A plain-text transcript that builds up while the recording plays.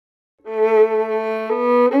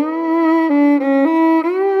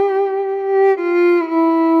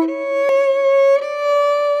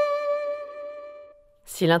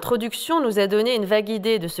Si l'introduction nous a donné une vague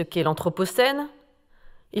idée de ce qu'est l'Anthropocène,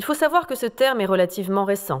 il faut savoir que ce terme est relativement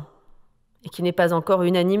récent et qui n'est pas encore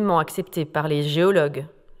unanimement accepté par les géologues,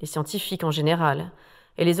 les scientifiques en général,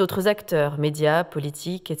 et les autres acteurs, médias,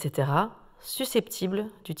 politiques, etc., susceptibles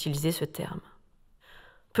d'utiliser ce terme.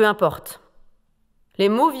 Peu importe. Les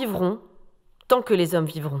mots vivront tant que les hommes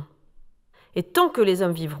vivront. Et tant que les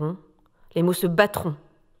hommes vivront, les mots se battront,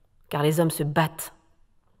 car les hommes se battent,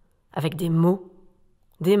 avec des mots,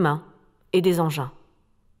 des mains et des engins.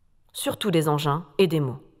 Surtout des engins et des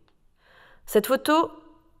mots. Cette photo,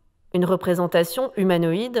 une représentation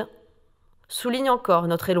humanoïde, souligne encore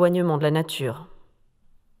notre éloignement de la nature.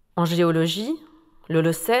 En géologie,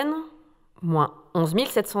 l'Holocène, moins 11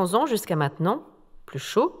 700 ans jusqu'à maintenant, plus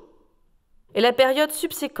chaud, est la période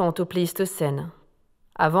subséquente au Pléistocène,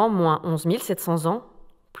 avant moins 11 700 ans,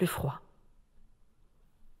 plus froid.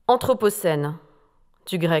 Anthropocène,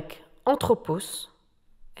 du grec anthropos,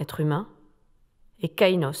 être humain, et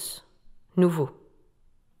kainos, nouveau.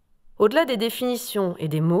 Au-delà des définitions et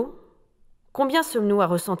des mots, combien sommes-nous à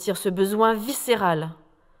ressentir ce besoin viscéral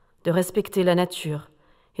de respecter la nature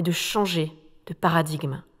et de changer de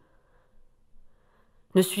paradigme?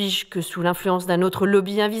 Ne suis-je que sous l'influence d'un autre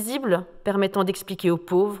lobby invisible permettant d'expliquer aux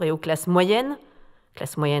pauvres et aux classes moyennes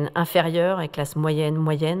inférieures et classes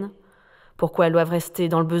moyennes, pourquoi elles doivent rester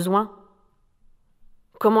dans le besoin?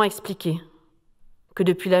 Comment expliquer que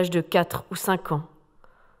depuis l'âge de 4 ou 5 ans,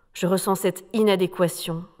 je ressens cette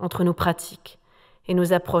inadéquation entre nos pratiques et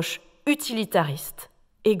nos approches utilitaristes,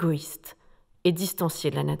 égoïstes et distanciées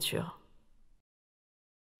de la nature?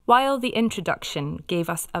 While the introduction gave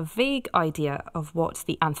us a vague idea of what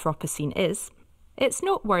the Anthropocene is, it's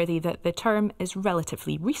noteworthy that the term is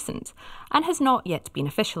relatively recent and has not yet been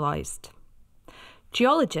officialised.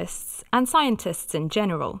 Geologists and scientists in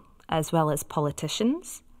general, as well as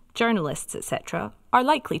politicians, journalists, etc., are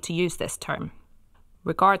likely to use this term.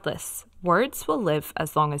 Regardless, words will live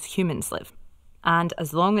as long as humans live. And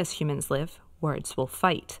as long as humans live, words will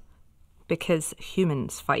fight. Because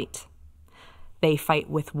humans fight. They fight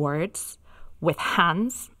with words, with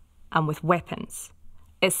hands, and with weapons,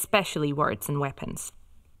 especially words and weapons.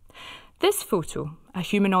 This photo, a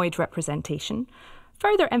humanoid representation,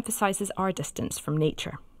 further emphasises our distance from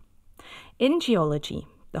nature. In geology,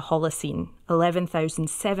 the Holocene,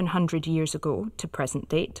 11,700 years ago to present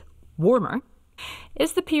date, warmer,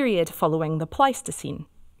 is the period following the Pleistocene,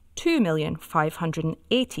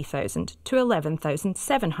 2,580,000 to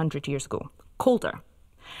 11,700 years ago, colder.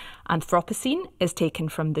 Anthropocene is taken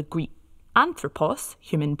from the Greek anthropos,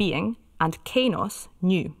 human being, and kainos,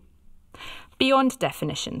 new. Beyond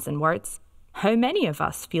definitions and words, how many of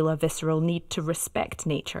us feel a visceral need to respect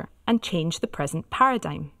nature and change the present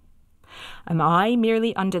paradigm? Am I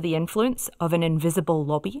merely under the influence of an invisible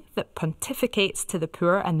lobby that pontificates to the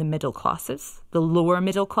poor and the middle classes, the lower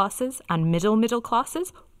middle classes and middle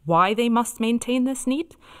classes, why they must maintain this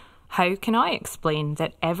need? How can I explain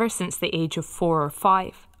that ever since the age of 4 or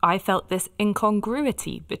 5, I felt this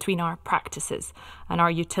incongruity between our practices and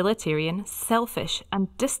our utilitarian, selfish and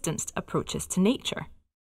distanced approaches to nature?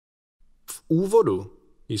 V úvodu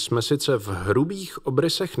jsme sice v hrubých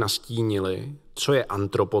obrysech nastínili, co je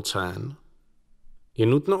antropocén. Je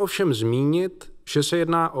nutno ovšem zmínit, že se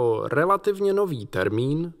jedná o relativně nový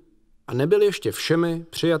termín a nebyl ještě všemi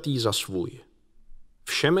přijatý za svůj.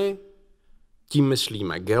 Všemi, tím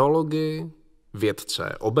myslíme geology,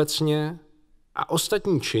 vědce obecně a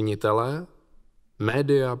ostatní činitele,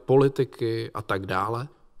 média, politiky a tak dále,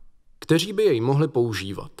 kteří by jej mohli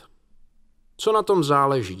používat. Co na tom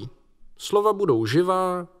záleží? Slova budou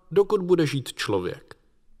živá, dokud bude žít člověk.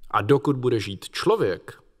 A dokud bude žít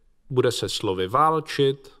člověk, bude se slovy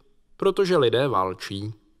válčit, protože lidé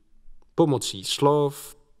válčí. Pomocí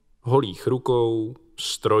slov, holých rukou,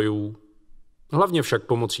 strojů, hlavně však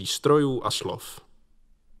pomocí strojů a slov.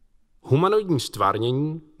 Humanoidní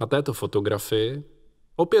stvárnění na této fotografii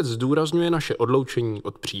opět zdůrazňuje naše odloučení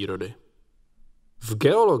od přírody. V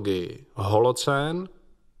geologii holocén,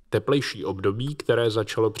 teplejší období, které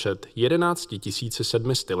začalo před 11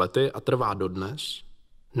 700 lety a trvá dodnes,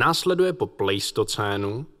 následuje po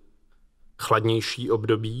pleistocénu, chladnější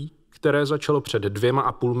období, které začalo před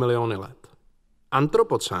 2,5 miliony let.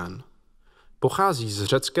 Antropocén pochází z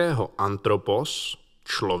řeckého antropos,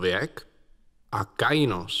 člověk, a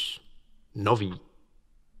kainos, nový.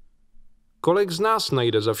 Kolik z nás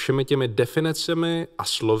najde za všemi těmi definicemi a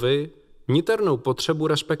slovy niternou potřebu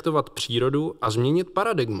respektovat přírodu a změnit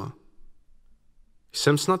paradigma?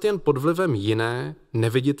 Jsem snad jen pod vlivem jiné,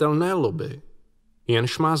 neviditelné lobby,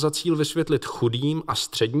 jenž má za cíl vysvětlit chudým a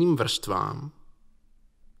středním vrstvám,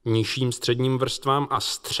 nižším středním vrstvám a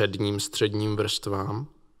středním vrstvám,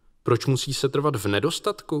 proč musí se trvat v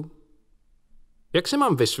nedostatku? Jak si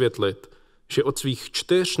mám vysvětlit, že od svých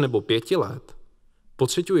 4 nebo 5 let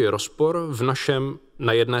pociťuji rozpor v našem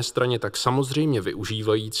na jedné straně tak samozřejmě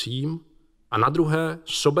využívajícím a na druhé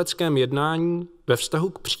sobeckém jednání ve vztahu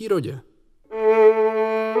k přírodě?